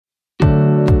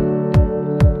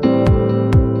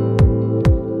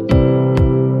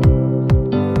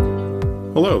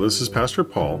Hello, this is Pastor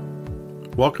Paul.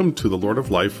 Welcome to the Lord of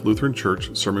Life Lutheran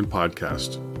Church Sermon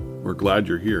Podcast. We're glad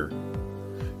you're here.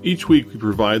 Each week we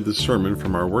provide the sermon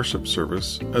from our worship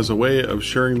service as a way of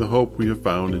sharing the hope we have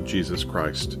found in Jesus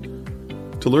Christ.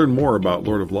 To learn more about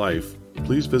Lord of Life,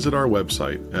 please visit our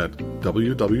website at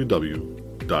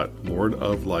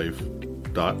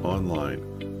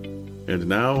www.lordoflife.online. And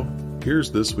now,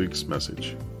 here's this week's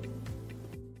message.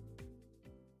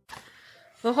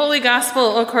 The Holy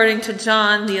Gospel according to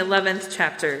John, the 11th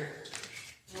chapter.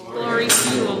 Glory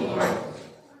to you, O Lord.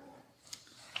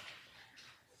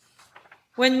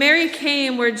 When Mary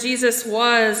came where Jesus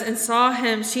was and saw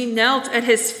him, she knelt at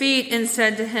his feet and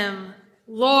said to him,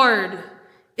 "Lord,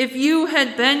 if you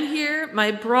had been here,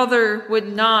 my brother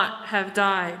would not have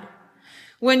died."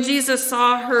 When Jesus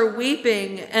saw her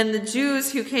weeping, and the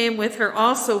Jews who came with her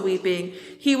also weeping,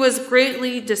 he was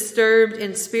greatly disturbed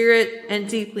in spirit and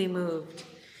deeply moved.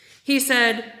 He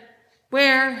said,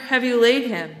 "Where have you laid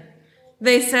him?"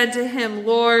 They said to him,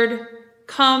 "Lord,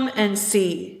 come and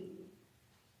see."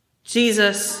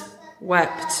 Jesus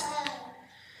wept.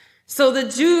 So the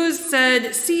Jews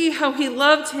said, "See how he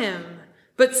loved him."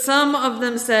 But some of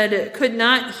them said, "Could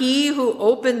not he who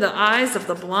opened the eyes of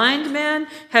the blind man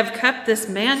have kept this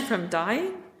man from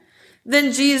dying?"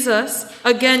 Then Jesus,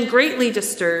 again greatly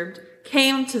disturbed,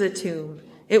 came to the tomb.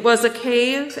 It was a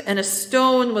cave, and a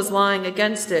stone was lying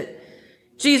against it.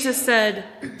 Jesus said,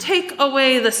 "Take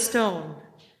away the stone."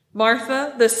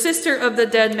 Martha, the sister of the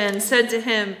dead man, said to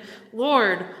him,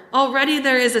 "Lord, already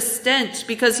there is a stench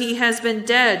because he has been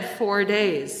dead 4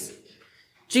 days."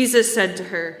 Jesus said to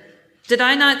her, "Did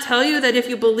I not tell you that if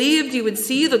you believed, you would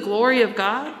see the glory of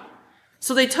God?"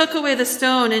 So they took away the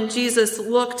stone, and Jesus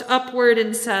looked upward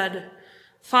and said,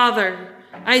 "Father,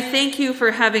 I thank you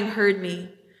for having heard me.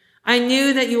 I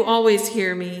knew that you always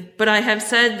hear me, but I have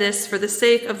said this for the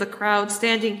sake of the crowd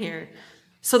standing here,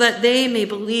 so that they may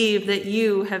believe that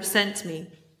you have sent me."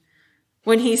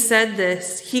 When he said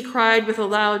this, he cried with a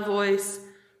loud voice,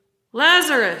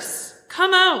 "Lazarus,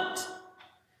 come out!"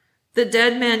 The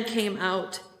dead man came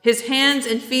out, his hands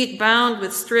and feet bound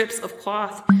with strips of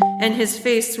cloth, and his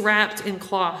face wrapped in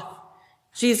cloth.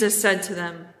 Jesus said to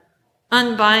them,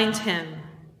 "Unbind him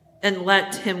and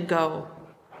let him go."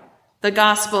 The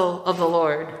Gospel of the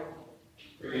Lord.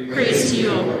 Praise to you,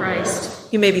 O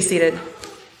Christ. You may be seated.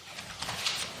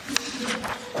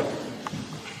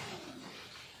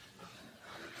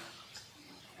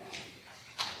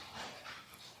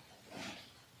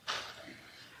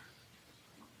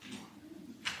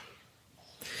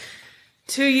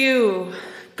 To you,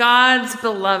 God's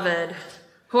beloved,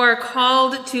 who are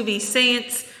called to be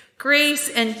saints, grace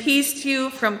and peace to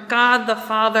you from God the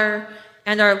Father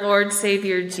and our Lord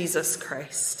Savior Jesus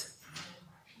Christ.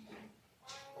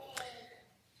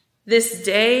 This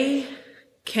day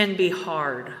can be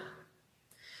hard.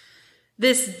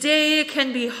 This day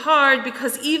can be hard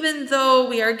because even though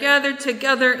we are gathered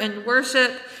together in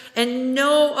worship and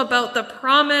know about the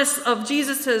promise of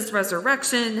Jesus'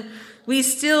 resurrection, we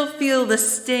still feel the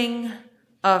sting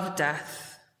of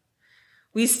death.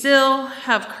 We still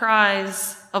have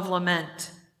cries of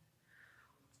lament.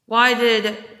 Why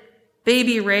did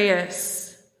Baby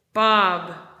Reyes,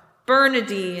 Bob,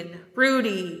 Bernadine,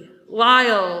 Rudy,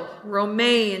 Lyle,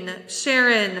 Romaine,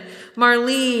 Sharon,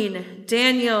 Marlene,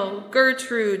 Daniel,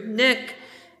 Gertrude, Nick,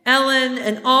 Ellen,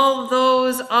 and all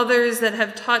those others that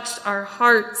have touched our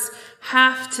hearts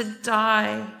have to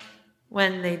die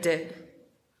when they did?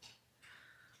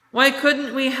 Why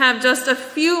couldn't we have just a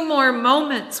few more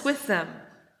moments with them?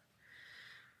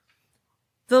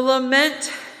 The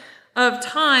lament of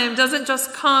time doesn't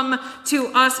just come to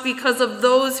us because of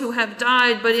those who have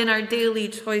died, but in our daily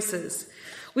choices.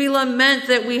 We lament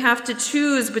that we have to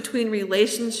choose between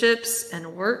relationships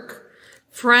and work,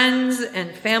 friends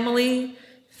and family,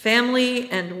 family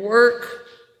and work,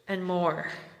 and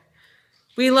more.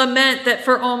 We lament that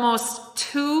for almost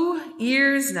 2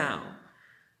 years now,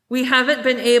 we haven't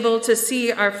been able to see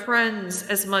our friends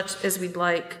as much as we'd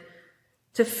like,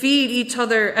 to feed each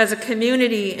other as a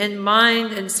community in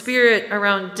mind and spirit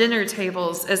around dinner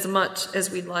tables as much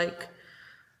as we'd like.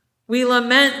 We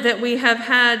lament that we have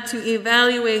had to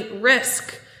evaluate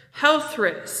risk, health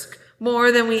risk, more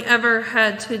than we ever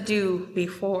had to do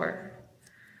before.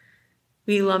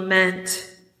 We lament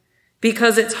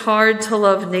because it's hard to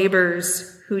love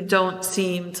neighbors who don't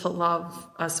seem to love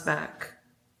us back.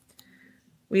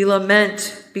 We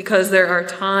lament because there are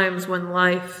times when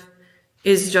life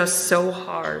is just so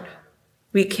hard.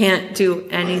 We can't do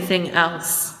anything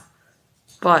else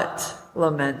but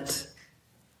lament.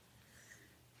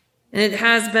 And it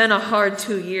has been a hard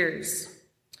 2 years.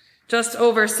 Just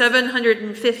over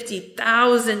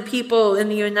 750,000 people in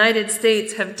the United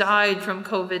States have died from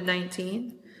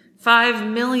COVID-19, 5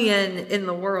 million in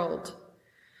the world.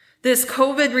 This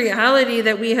COVID reality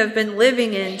that we have been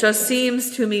living in just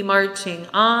seems to be marching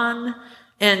on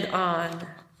and on.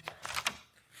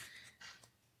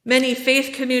 Many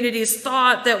faith communities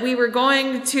thought that we were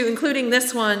going to, including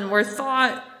this one,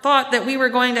 thought that we were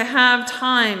going to have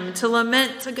time to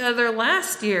lament together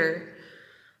last year.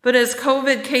 But as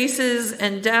COVID cases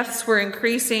and deaths were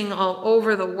increasing all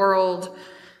over the world,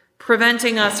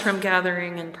 preventing us from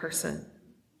gathering in person,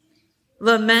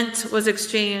 lament was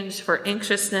exchanged for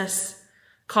anxiousness,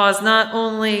 caused not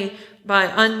only by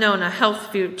unknown a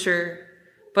health future,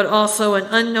 but also an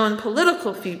unknown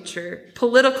political future,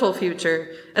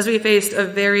 as we faced a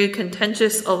very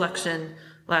contentious election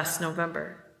last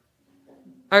November.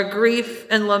 Our grief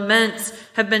and laments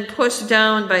have been pushed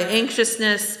down by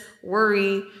anxiousness,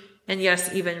 worry, and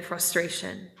yes, even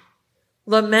frustration.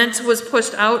 Lament was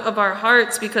pushed out of our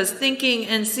hearts because thinking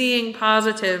and seeing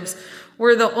positives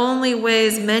were the only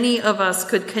ways many of us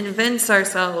could convince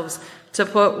ourselves to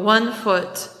put one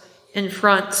foot in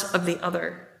front of the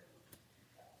other.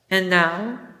 And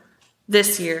now,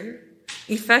 this year,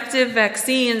 effective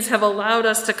vaccines have allowed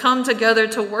us to come together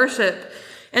to worship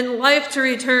and life to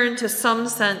return to some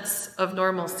sense of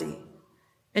normalcy.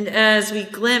 And as we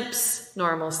glimpse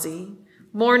normalcy,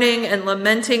 mourning and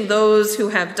lamenting those who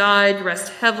have died rest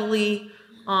heavily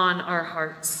on our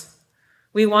hearts.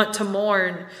 We want to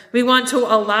mourn. We want to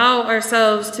allow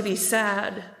ourselves to be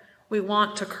sad. We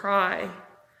want to cry.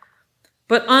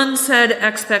 But unsaid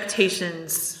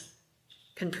expectations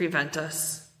can prevent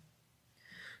us.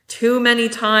 Too many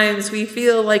times we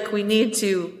feel like we need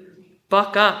to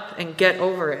buck up and get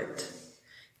over it.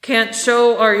 Can't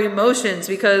show our emotions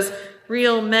because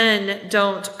real men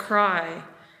don't cry.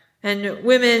 And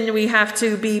women, we have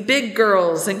to be big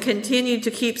girls and continue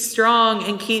to keep strong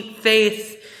and keep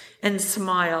faith and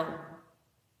smile.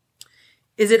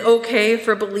 Is it okay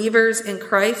for believers in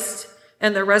Christ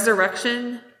and the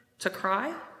resurrection to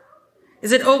cry?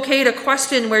 Is it okay to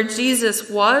question where Jesus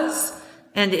was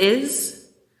and is?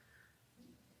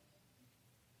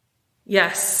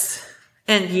 Yes.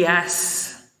 And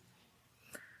yes.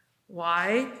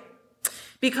 Why?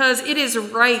 Because it is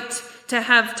right to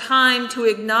have time to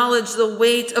acknowledge the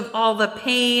weight of all the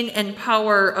pain and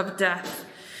power of death.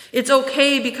 It's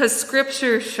okay because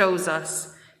Scripture shows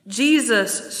us.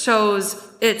 Jesus shows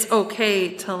it's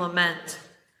okay to lament.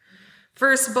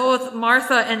 First, both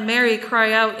Martha and Mary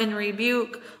cry out in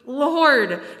rebuke,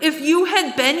 "Lord, if you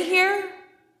had been here,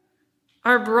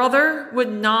 our brother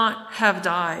would not have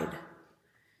died."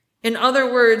 In other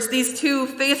words, these two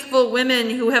faithful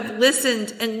women who have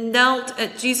listened and knelt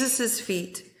at Jesus'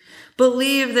 feet,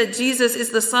 believe that Jesus is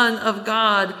the Son of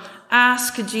God,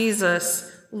 ask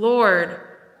Jesus, "Lord,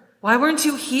 why weren't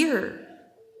you here?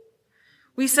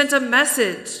 We sent a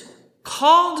message,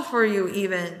 called for you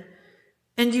even,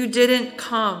 and you didn't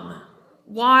come.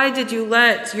 Why did you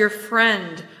let your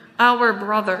friend, our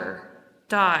brother,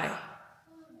 die?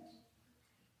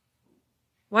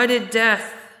 Why did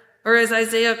death, or as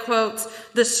Isaiah quotes,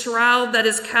 the shroud that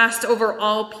is cast over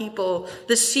all people,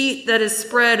 the sheet that is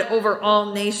spread over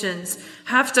all nations,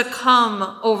 have to come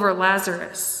over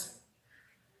Lazarus?"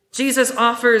 Jesus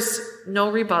offers no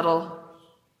rebuttal,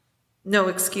 no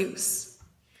excuse.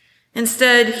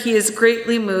 Instead, he is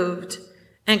greatly moved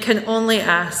and can only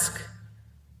ask,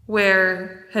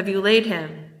 "Where have you laid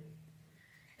him?"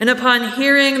 And upon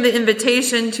hearing the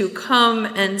invitation to come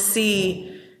and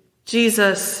see,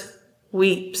 Jesus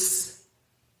weeps.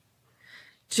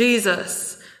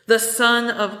 Jesus, the Son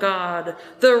of God,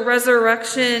 the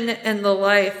resurrection and the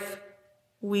life,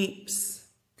 weeps.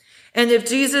 And if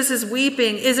Jesus'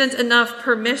 weeping isn't enough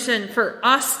permission for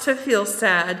us to feel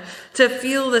sad, to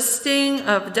feel the sting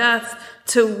of death,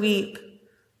 to weep,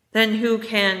 then who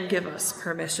can give us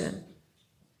permission?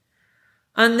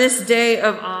 On this day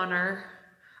of honor,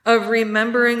 of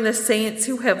remembering the saints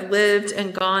who have lived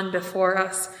and gone before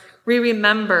us, we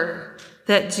remember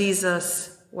that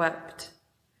Jesus wept.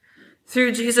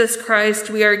 Through Jesus Christ,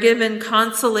 we are given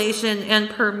consolation and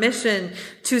permission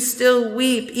to still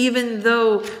weep, even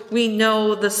though we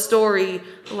know the story,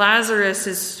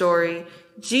 Lazarus' story,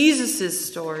 Jesus'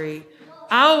 story,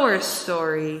 our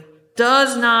story,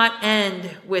 does not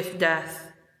end with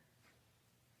death.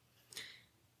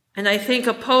 And I think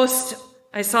a post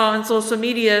I saw on social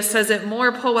media says it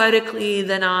more poetically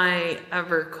than I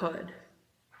ever could.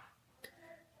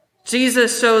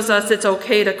 Jesus shows us it's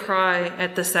okay to cry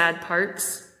at the sad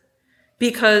parts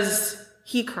because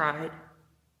he cried.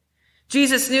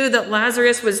 Jesus knew that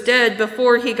Lazarus was dead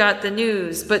before he got the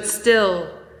news, but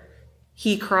still,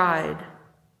 he cried.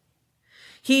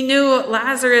 He knew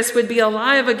Lazarus would be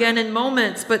alive again in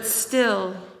moments, but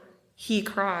still he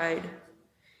cried.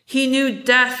 He knew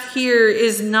death here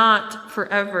is not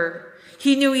forever.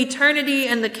 He knew eternity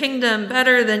and the kingdom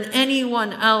better than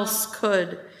anyone else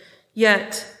could.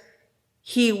 Yet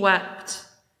he wept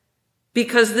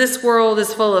because this world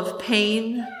is full of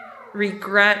pain,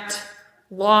 regret,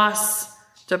 loss,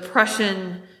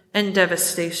 depression, and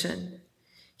devastation.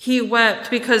 He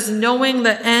wept because knowing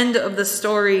the end of the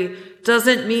story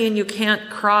doesn't mean you can't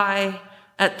cry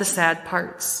at the sad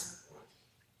parts.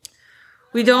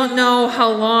 We don't know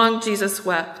how long Jesus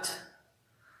wept,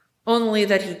 only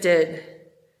that he did.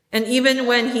 And even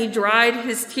when he dried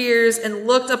his tears and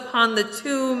looked upon the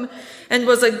tomb and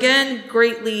was again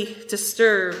greatly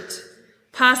disturbed,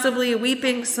 possibly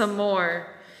weeping some more,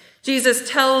 Jesus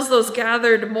tells those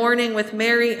gathered mourning with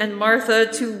Mary and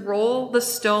Martha to roll the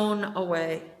stone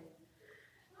away.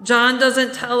 John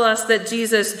doesn't tell us that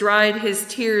Jesus dried his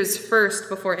tears first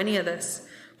before any of this,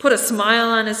 put a smile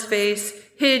on his face,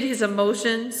 hid his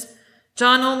emotions.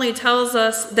 John only tells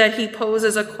us that he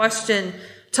poses a question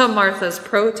to Martha's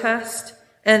protest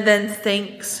and then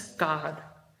thanks God.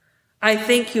 I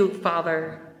thank you,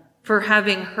 Father, for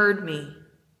having heard me.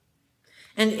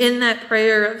 And in that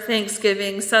prayer of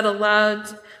thanksgiving said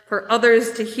aloud for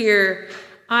others to hear,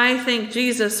 I think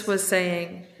Jesus was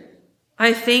saying,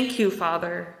 I thank you,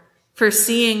 Father, for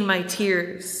seeing my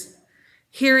tears,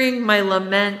 hearing my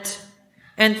lament,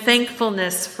 and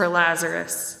thankfulness for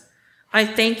Lazarus. I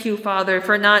thank you, Father,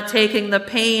 for not taking the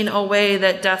pain away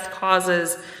that death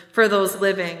causes for those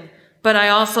living, but I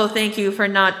also thank you for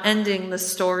not ending the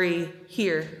story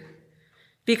here.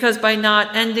 Because by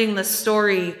not ending the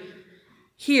story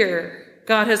here,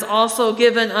 God has also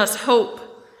given us hope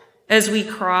as we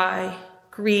cry,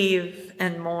 grieve,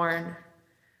 and mourn.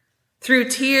 Through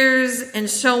tears and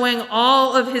showing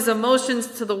all of his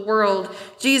emotions to the world,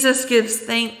 Jesus gives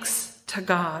thanks to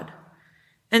God.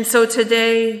 And so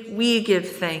today we give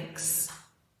thanks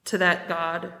to that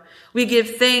God. We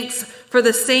give thanks for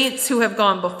the saints who have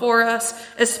gone before us,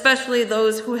 especially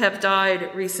those who have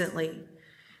died recently.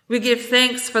 We give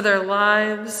thanks for their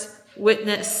lives,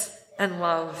 witness, and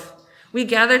love. We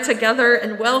gather together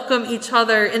and welcome each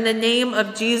other in the name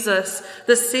of Jesus,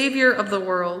 the Savior of the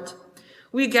world.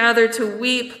 We gather to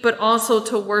weep, but also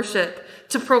to worship,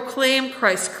 to proclaim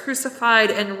Christ crucified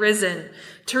and risen,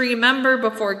 to remember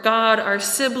before God our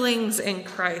siblings in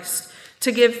Christ,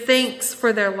 to give thanks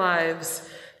for their lives,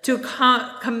 to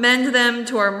commend them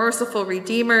to our merciful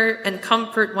Redeemer and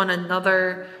comfort one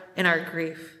another in our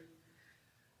grief.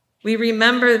 We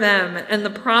remember them and the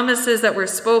promises that were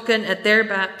spoken at their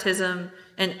baptism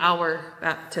and our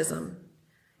baptism.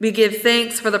 We give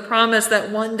thanks for the promise that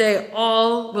one day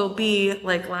all will be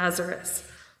like Lazarus,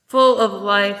 full of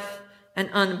life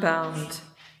and unbound.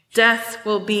 Death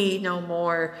will be no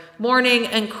more. Mourning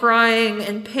and crying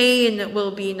and pain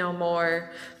will be no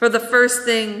more, for the first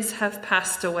things have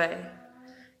passed away.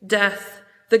 Death,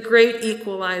 the great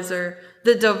equalizer,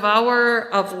 the devourer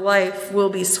of life, will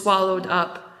be swallowed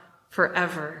up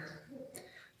forever.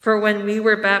 For when we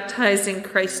were baptized in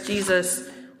Christ Jesus,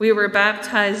 we were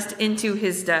baptized into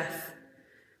his death,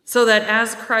 so that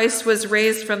as Christ was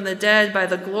raised from the dead by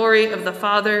the glory of the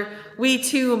Father, we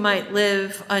too might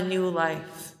live a new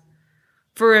life.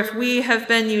 For if we have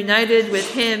been united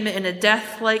with him in a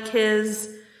death like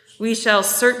his, we shall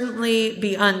certainly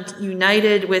be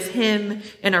united with him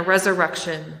in a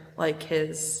resurrection like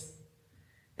his.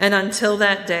 And until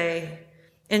that day,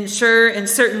 in sure and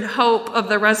certain hope of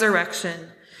the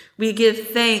resurrection, we give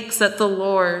thanks that the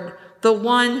Lord, the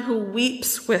one who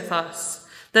weeps with us,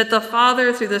 that the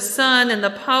Father through the Son and the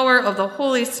power of the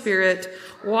Holy Spirit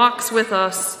walks with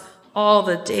us all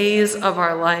the days of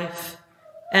our life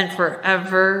and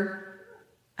forever,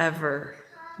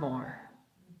 evermore.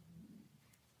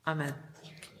 Amen.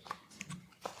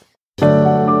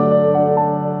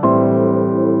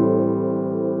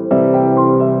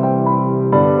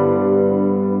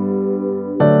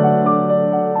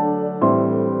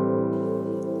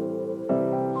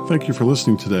 Thank you for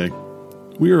listening today.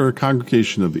 We are a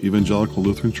congregation of the Evangelical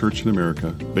Lutheran Church in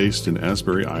America, based in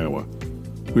Asbury, Iowa.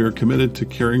 We are committed to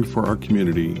caring for our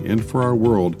community and for our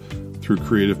world through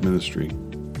creative ministry.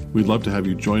 We'd love to have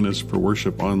you join us for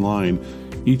worship online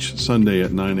each Sunday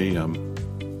at 9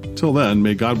 a.m. Till then,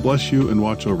 may God bless you and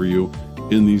watch over you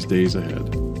in these days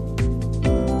ahead.